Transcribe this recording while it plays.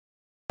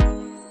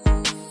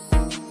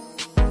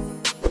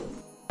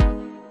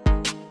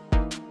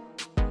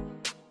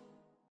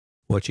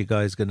What you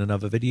guys, got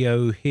another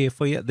video here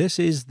for you. This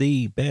is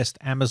the best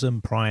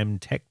Amazon Prime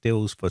tech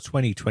deals for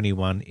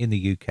 2021 in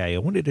the UK. I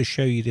wanted to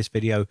show you this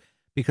video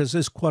because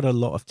there's quite a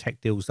lot of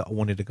tech deals that I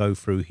wanted to go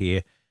through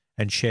here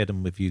and share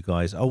them with you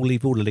guys. I'll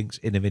leave all the links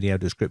in the video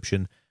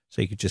description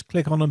so you can just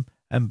click on them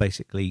and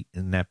basically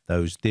nab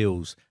those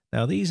deals.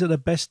 Now, these are the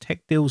best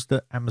tech deals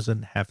that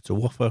Amazon have to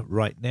offer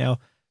right now.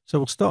 So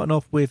we're starting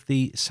off with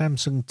the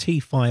Samsung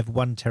T5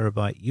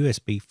 1TB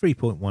USB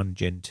 3.1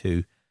 Gen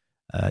 2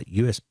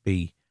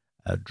 USB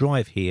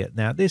drive here.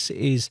 Now, this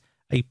is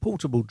a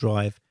portable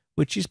drive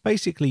which is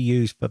basically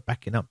used for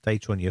backing up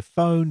data on your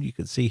phone. You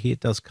can see here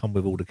it does come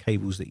with all the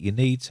cables that you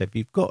need. So if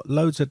you've got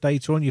loads of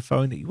data on your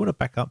phone that you want to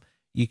back up,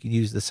 you can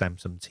use the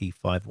Samsung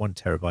T5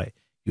 1TB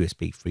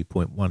USB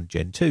 3.1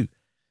 Gen 2.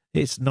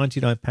 It's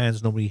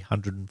 £99, normally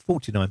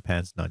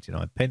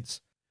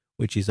 £149.99,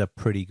 which is a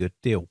pretty good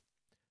deal.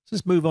 So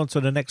let's move on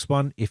to the next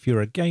one. If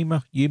you're a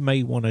gamer, you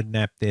may want to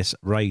nab this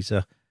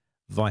Razer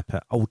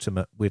Viper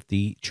Ultimate with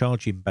the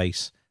charging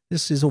base.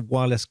 This is a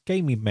wireless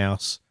gaming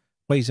mouse,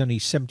 weighs only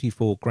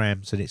 74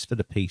 grams, and it's for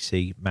the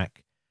PC,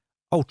 Mac,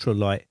 ultra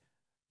light.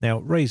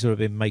 Now, Razer have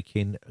been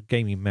making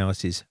gaming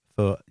mouses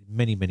for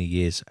many, many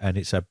years, and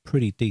it's a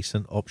pretty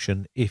decent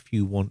option if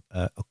you want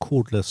a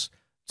cordless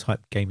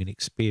type gaming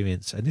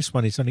experience. And this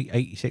one is only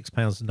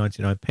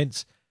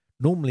 £86.99,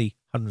 normally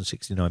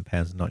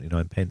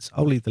 £169.99.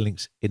 I'll leave the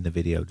links in the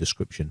video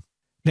description.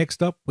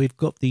 Next up, we've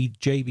got the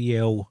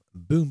JBL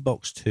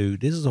Boombox 2.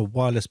 This is a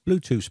wireless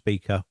Bluetooth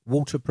speaker,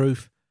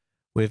 waterproof,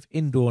 with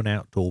indoor and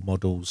outdoor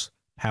models,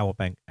 power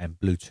bank and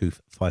Bluetooth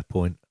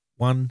 5.1,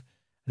 and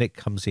it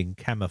comes in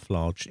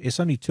camouflage. It's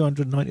only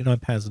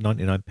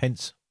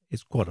 £299.99.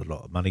 It's quite a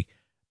lot of money,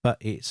 but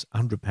it's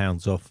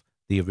 £100 off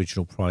the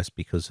original price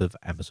because of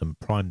Amazon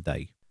Prime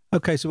Day.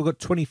 Okay, so we've got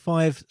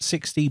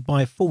 2560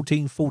 by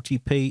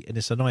 1440p, and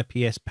it's an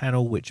IPS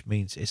panel, which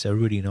means it's a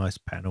really nice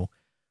panel.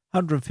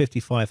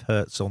 155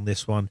 hertz on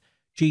this one,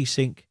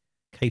 G-Sync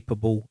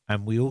capable,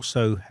 and we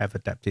also have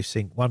adaptive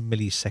sync, 1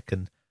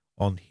 millisecond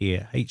on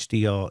here,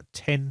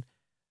 HDR10,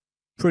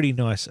 pretty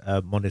nice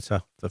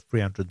monitor for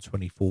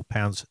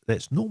 £324.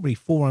 That's normally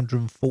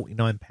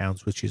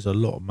 £449, which is a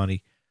lot of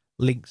money.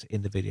 Links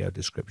in the video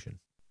description.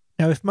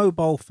 Now, if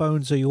mobile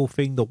phones are your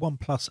thing, the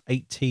OnePlus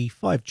 8T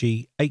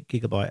 5G,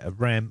 8GB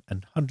of RAM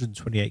and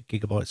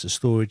 128GB of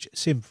storage,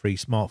 SIM-free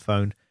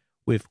smartphone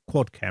with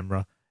quad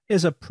camera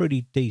is a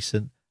pretty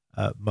decent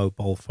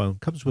mobile phone.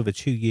 Comes with a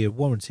 2-year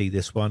warranty,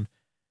 this one,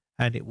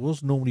 and it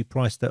was normally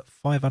priced at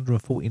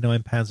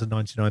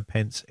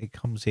 £549.99. It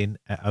comes in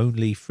at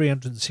only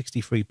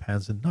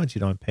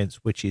 £363.99,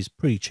 which is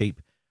pretty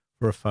cheap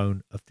for a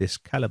phone of this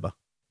caliber.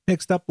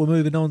 Next up, we're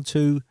moving on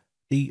to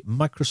the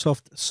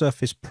Microsoft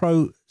Surface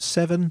Pro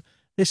 7.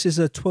 This is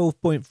a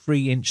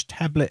 12.3-inch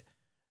tablet,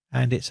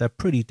 and it's a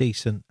pretty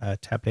decent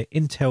tablet.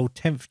 Intel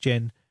 10th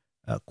Gen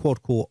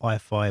quad-core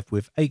i5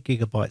 with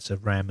 8GB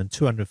of RAM and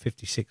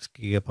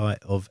 256GB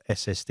of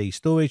SSD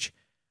storage.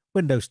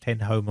 Windows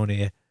 10 Home on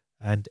here,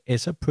 and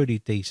it's a pretty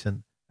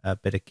decent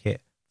bit of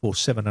kit for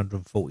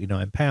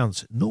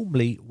 £749.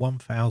 Normally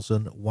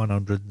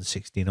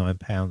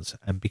 £1,169,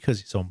 and because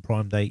it's on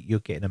Prime Day, you're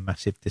getting a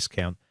massive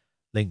discount.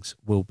 Links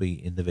will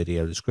be in the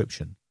video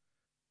description.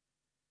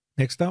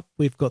 Next up,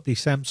 we've got the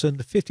Samsung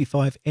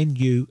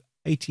 55NU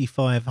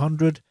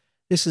 8500.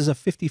 This is a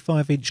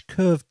 55-inch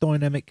curved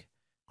dynamic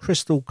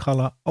crystal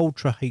color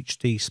Ultra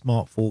HD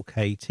Smart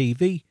 4K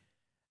TV,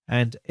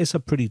 and it's a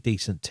pretty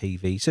decent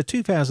TV. It's a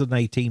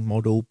 2018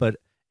 model, but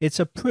it's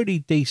a pretty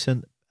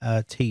decent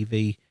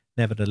TV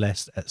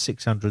nevertheless at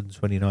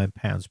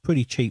 £629.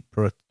 Pretty cheap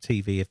for a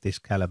TV of this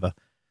caliber,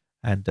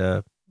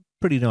 and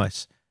pretty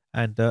nice.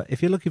 And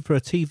if you're looking for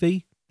a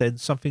TV, then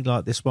something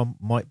like this one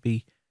might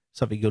be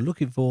something you're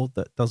looking for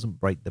that doesn't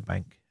break the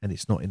bank, and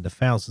it's not in the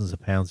thousands of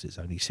pounds. It's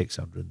only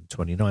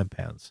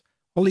 £629.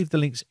 I'll leave the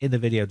links in the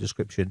video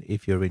description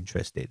if you're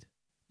interested.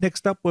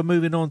 Next up, we're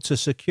moving on to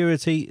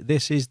security.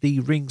 This is the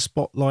Ring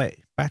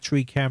Spotlight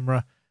battery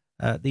camera.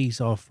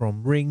 These are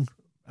from Ring,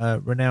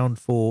 renowned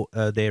for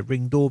their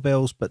Ring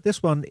doorbells, but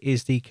this one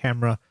is the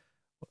camera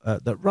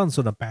that runs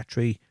on a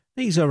battery.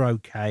 These are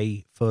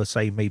okay for,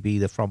 say, maybe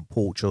the front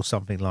porch or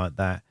something like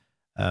that.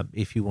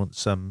 If you want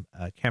some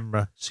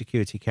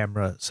security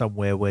camera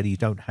somewhere where you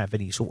don't have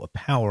any sort of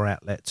power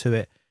outlet to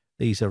it,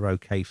 these are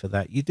okay for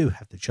that. You do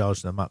have to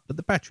charge them up, but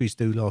the batteries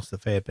do last a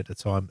fair bit of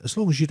time, as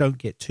long as you don't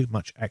get too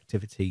much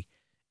activity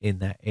in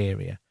that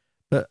area.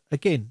 But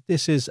again,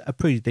 this is a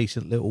pretty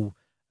decent little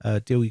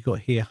deal you got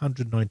here,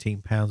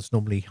 £119,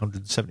 normally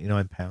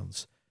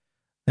 £179.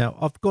 Now,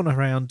 I've gone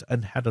around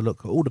and had a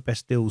look at all the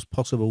best deals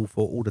possible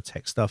for all the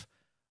tech stuff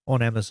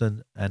on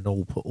Amazon, and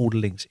I'll put all the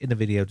links in the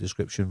video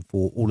description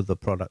for all of the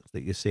products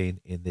that you're seeing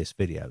in this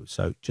video.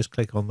 So just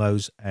click on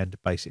those, and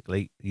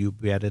basically you'll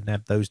be able to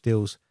nab those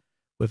deals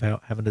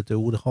without having to do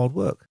all the hard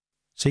work.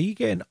 So you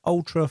get an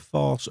ultra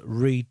fast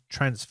read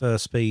transfer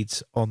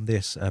speeds on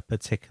this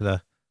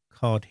particular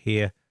card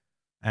here,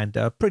 and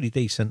pretty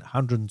decent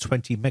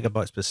 120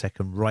 megabytes per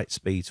second write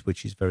speeds,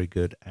 which is very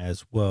good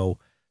as well.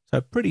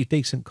 So pretty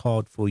decent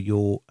card for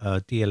your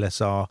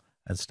DLSR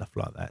and stuff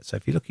like that. So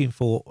if you're looking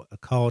for a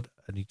card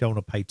and you don't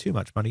want to pay too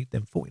much money,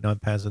 then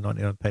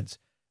 £49.99,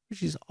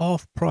 which is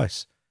half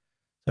price.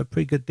 So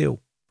pretty good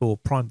deal for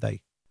Prime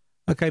Day.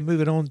 Okay,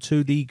 moving on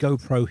to the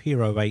GoPro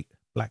Hero 8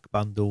 Black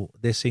Bundle.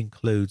 This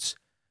includes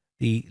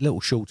the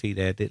little shorty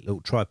there, the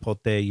little tripod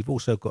there. You've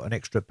also got an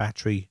extra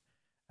battery,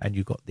 and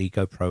you've got the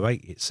GoPro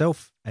 8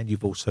 itself, and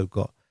you've also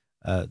got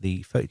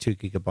the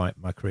 32GB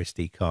micro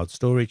SD card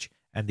storage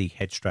and the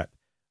head strap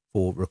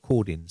for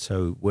recording.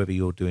 So whether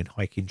you're doing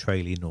hiking,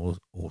 trailing, or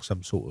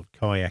some sort of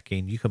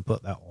kayaking, you can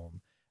put that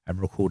on and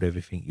record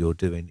everything you're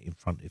doing in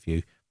front of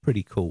you.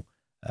 Pretty cool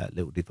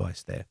little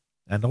device there.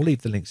 And I'll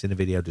leave the links in the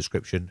video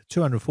description.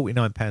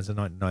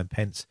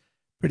 £249.99.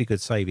 Pretty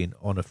good saving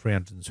on a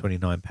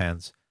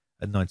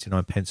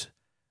 £329.99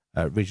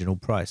 original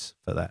price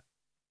for that.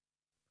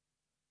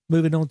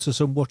 Moving on to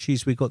some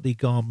watches, we got the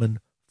Garmin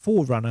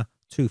Forerunner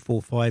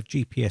 245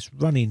 GPS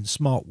running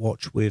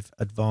smartwatch with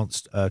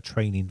advanced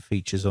training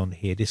features on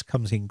here. This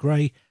comes in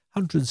grey,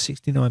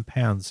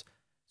 £169. It's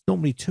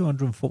normally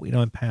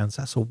 £249.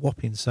 That's a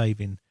whopping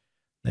saving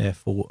there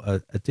for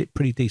a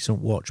pretty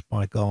decent watch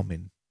by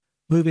Garmin.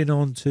 Moving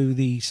on to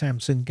the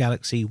Samsung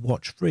Galaxy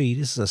Watch 3.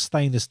 This is a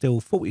stainless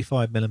steel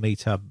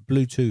 45mm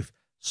Bluetooth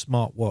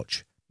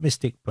smartwatch,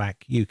 Mystic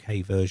Black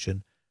UK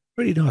version.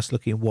 Really nice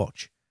looking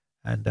watch,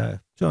 and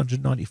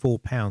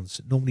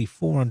 £294, normally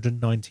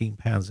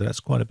 £419. So that's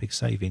quite a big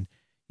saving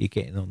you're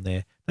getting on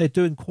there. They're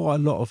doing quite a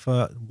lot of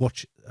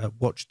watch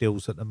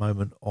deals at the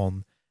moment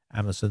on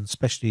Amazon,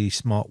 especially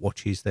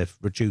smartwatches. They've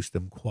reduced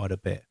them quite a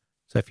bit.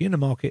 So if you're in the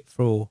market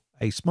for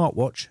a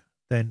smartwatch,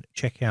 then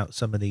check out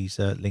some of these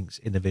links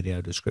in the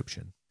video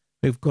description.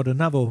 We've got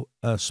another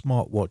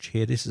smartwatch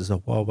here. This is a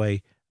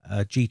Huawei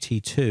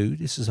GT2.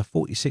 This is a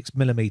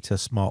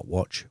 46mm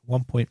smartwatch,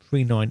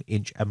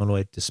 1.39-inch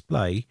AMOLED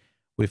display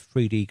with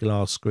 3D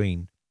glass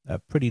screen.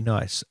 Pretty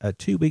nice.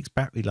 2 weeks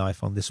battery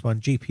life on this one.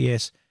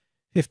 GPS,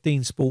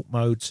 15 sport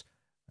modes,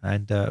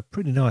 and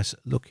pretty nice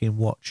looking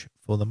watch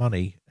for the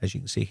money. As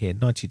you can see here,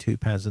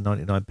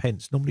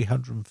 £92.99. Normally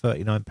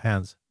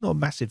 £139. Not a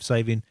massive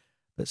saving,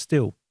 but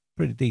still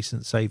pretty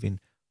decent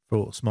saving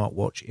for a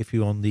smartwatch if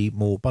you're on the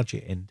more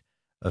budget end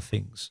of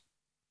things.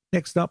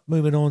 Next up,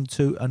 moving on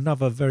to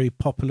another very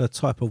popular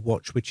type of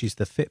watch, which is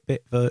the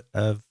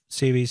Fitbit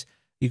series.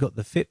 You got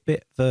the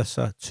Fitbit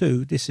Versa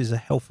 2. This is a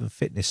health and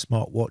fitness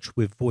smartwatch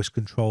with voice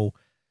control,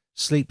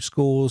 sleep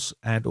scores,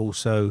 and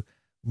also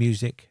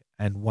music,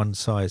 and one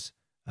size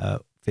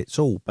fits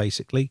all,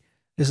 basically.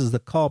 This is the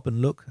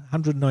carbon look,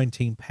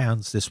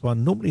 £119 this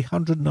one, normally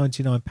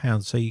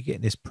 £199, so you're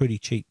getting this pretty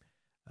cheap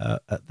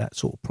at that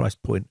sort of price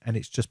point, and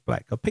it's just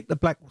black. I picked the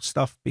black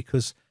stuff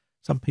because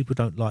some people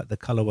don't like the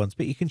color ones,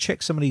 but you can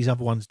check some of these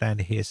other ones down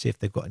here, see if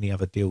they've got any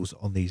other deals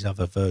on these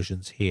other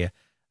versions here.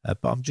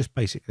 But I'm just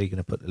basically going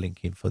to put the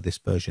link in for this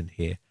version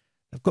here.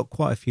 I've got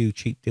quite a few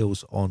cheap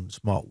deals on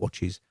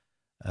smartwatches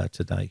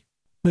today.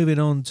 Moving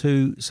on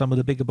to some of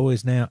the bigger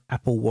boys now,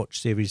 Apple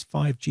Watch Series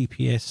 5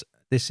 GPS.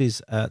 This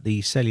is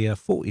the Cellular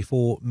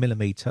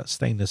 44mm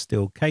stainless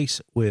steel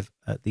case with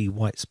the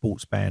white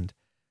sports band.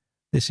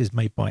 This is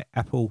made by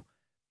Apple,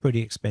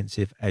 pretty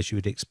expensive as you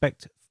would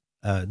expect.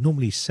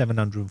 Normally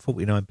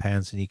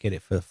 £749, and you get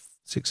it for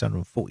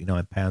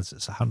 £649.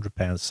 It's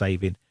 £100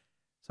 saving.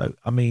 So,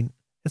 I mean,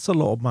 it's a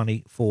lot of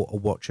money for a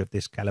watch of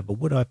this caliber.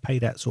 Would I pay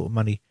that sort of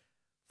money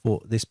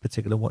for this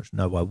particular watch?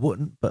 No, I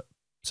wouldn't, but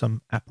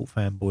some Apple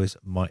fanboys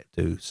might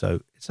do.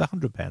 So it's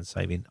 £100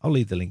 saving. I'll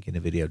leave the link in the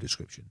video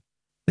description.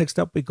 Next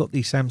up, we've got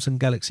the Samsung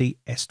Galaxy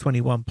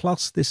S21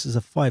 Plus. This is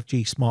a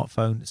 5G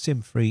smartphone,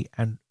 SIM-free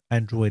and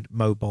Android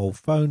mobile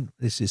phone.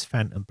 This is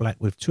Phantom Black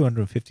with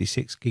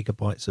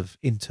 256GB of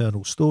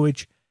internal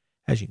storage.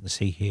 As you can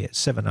see here,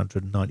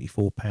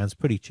 £794,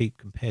 pretty cheap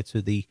compared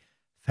to the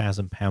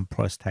 £1,000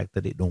 price tag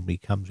that it normally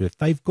comes with.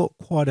 They've got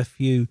quite a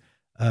few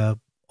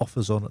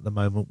offers on at the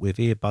moment with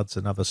earbuds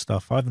and other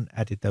stuff. I haven't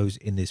added those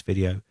in this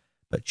video,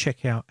 but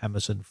check out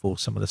Amazon for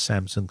some of the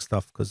Samsung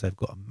stuff because they've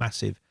got a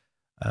massive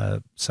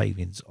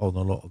savings on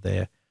a lot of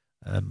their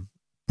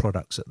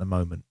products at the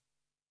moment.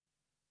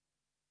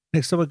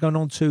 Next up, we're going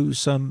on to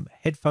some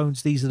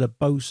headphones. These are the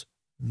Bose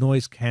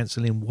noise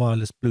cancelling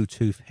wireless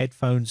Bluetooth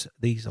headphones.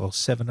 These are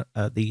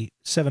the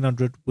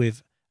 700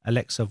 with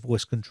Alexa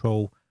voice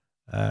control,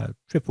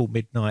 triple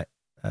midnight.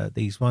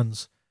 These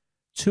ones,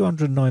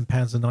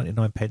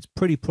 £209.99.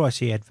 Pretty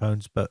pricey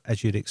headphones, but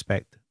as you'd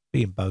expect,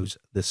 being Bose,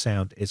 the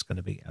sound is going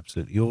to be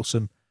absolutely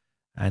awesome.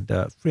 And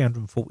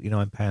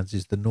 £349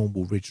 is the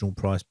normal original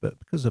price, but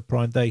because of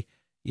Prime Day,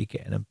 you're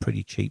getting them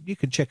pretty cheap. You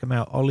can check them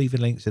out. I'll leave the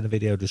links in the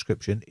video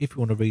description if you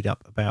want to read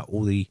up about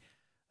all the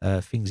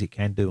things it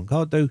can do and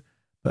can't do,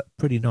 but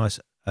pretty nice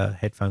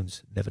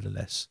headphones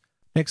nevertheless.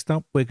 Next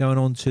up, we're going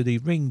on to the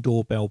Ring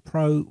Doorbell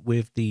Pro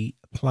with the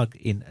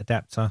plug-in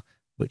adapter,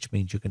 which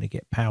means you're going to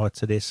get power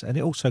to this, and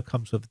it also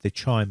comes with the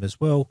chime as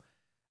well,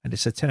 and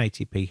it's a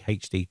 1080p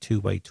HD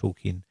two-way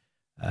talking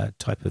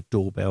type of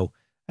doorbell,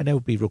 and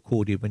they'll be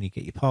recorded when you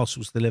get your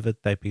parcels delivered.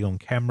 They'll be on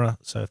camera,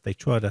 so if they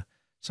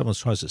someone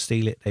tries to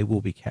steal it, they will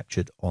be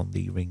captured on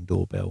the Ring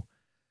Doorbell.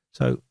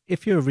 So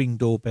if you're a Ring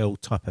Doorbell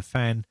type of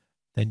fan,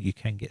 then you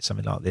can get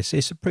something like this.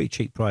 It's a pretty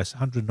cheap price,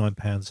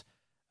 £109,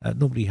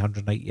 normally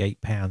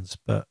 £188.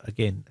 But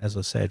again, as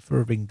I said, for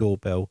a Ring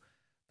doorbell,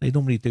 they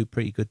normally do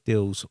pretty good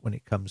deals when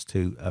it comes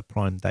to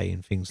Prime Day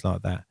and things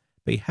like that.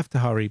 But you have to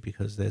hurry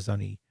because there's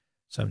only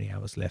so many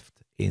hours left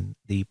in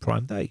the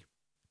Prime Day.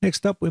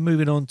 Next up, we're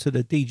moving on to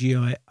the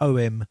DJI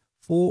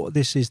OM4.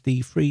 This is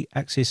the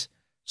 3-axis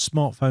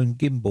smartphone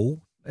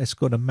gimbal. It's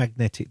got a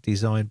magnetic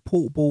design,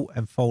 portable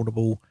and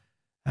foldable.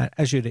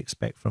 As you'd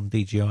expect from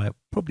DJI,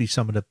 probably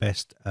some of the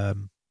best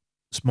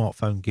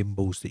smartphone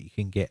gimbals that you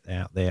can get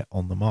out there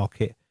on the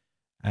market.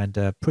 And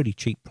a pretty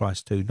cheap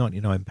price too,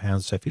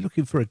 £99. So if you're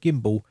looking for a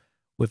gimbal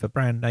with a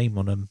brand name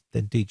on them,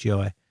 then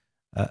DJI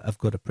have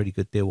got a pretty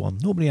good deal on.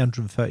 Normally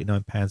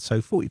 £139,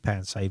 so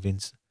 £40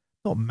 savings.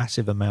 Not a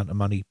massive amount of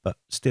money, but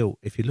still,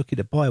 if you're looking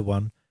to buy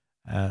one,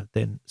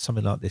 then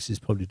something like this is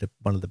probably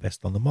one of the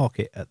best on the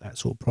market at that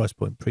sort of price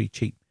point, pretty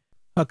cheap.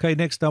 Okay,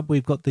 next up,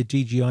 we've got the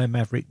DJI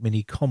Maverick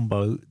Mini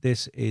Combo.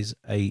 This is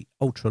a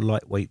ultra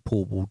lightweight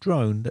portable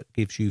drone that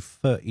gives you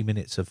 30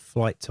 minutes of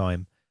flight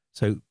time.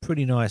 So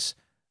pretty nice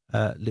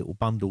little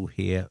bundle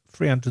here,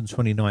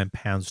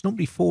 £329,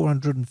 normally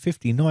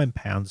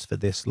 £459 for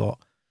this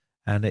lot.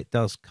 And it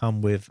does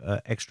come with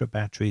extra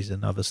batteries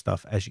and other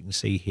stuff, as you can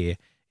see here.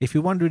 If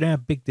you're wondering how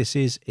big this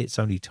is, it's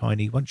only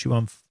tiny. Once you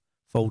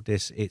unfold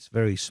this, it's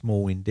very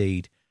small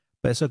indeed.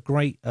 But it's a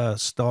great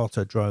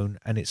starter drone,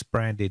 and it's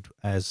branded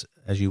as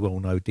you all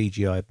know,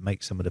 DJI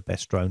makes some of the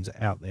best drones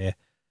out there.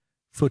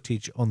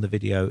 Footage on the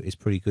video is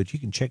pretty good. You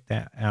can check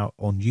that out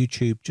on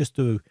YouTube. Just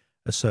do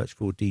a search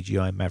for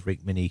DJI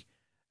Maverick Mini,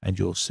 and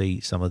you'll see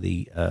some of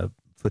the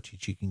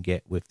footage you can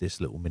get with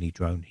this little mini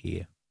drone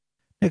here.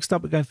 Next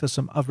up, we're going for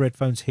some other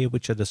headphones here,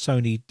 which are the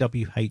Sony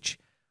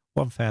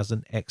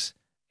WH-1000X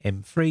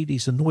M3.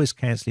 These are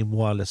noise-cancelling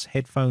wireless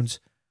headphones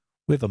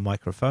with a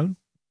microphone,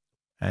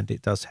 and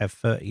it does have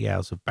 30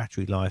 hours of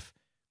battery life,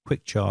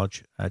 quick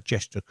charge,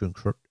 gesture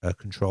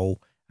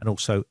control, and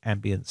also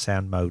ambient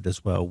sound mode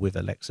as well with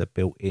Alexa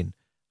built in.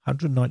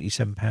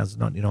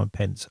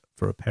 £197.99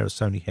 for a pair of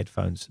Sony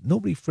headphones,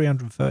 normally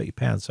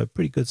 £330, so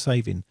pretty good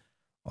saving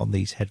on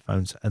these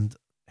headphones. And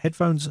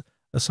headphones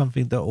are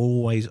something that are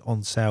always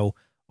on sale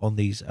on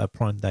these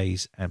Prime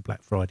Days and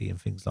Black Friday and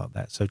things like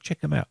that, so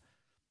check them out.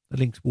 The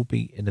links will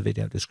be in the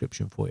video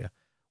description for you.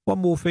 One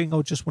more thing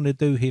I just want to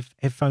do, if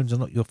headphones are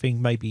not your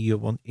thing, maybe you're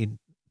wanting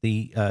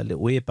the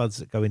little earbuds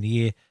that go in the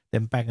ear,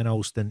 then Bang &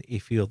 Olufsen,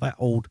 if you're that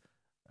old,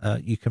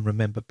 you can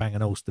remember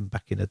Bang & Olufsen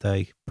back in the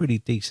day. Pretty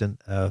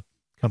decent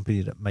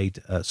company that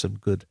made some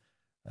good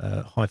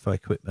hi-fi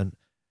equipment.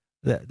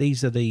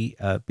 These are the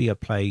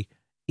Beoplay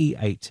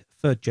E8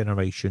 third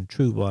generation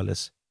true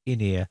wireless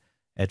in-ear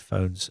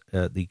headphones,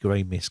 the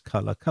grey mist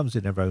colour. Comes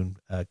in their own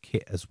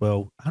kit as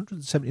well.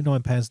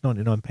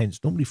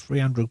 £179.99, normally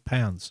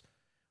 £300,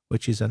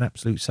 which is an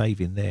absolute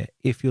saving there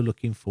if you're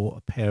looking for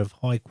a pair of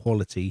high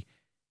quality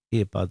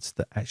earbuds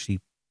that actually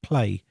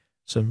play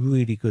some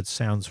really good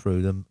sounds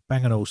through them.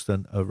 Bang &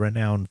 Olufsen are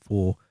renowned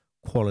for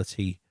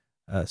quality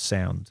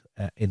sound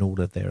in all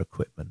of their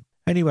equipment.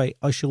 Anyway,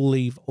 I shall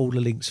leave all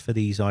the links for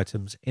these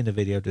items in the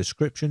video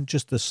description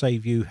just to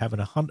save you having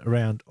a hunt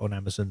around on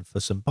Amazon for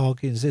some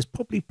bargains. There's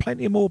probably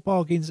plenty more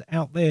bargains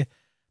out there,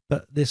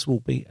 but this will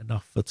be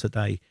enough for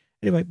today.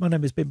 Anyway, my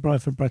name has been Brian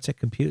from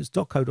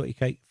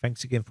briteccomputers.co.uk.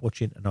 Thanks again for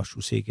watching, and I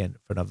shall see you again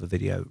for another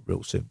video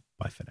real soon.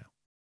 Bye for now.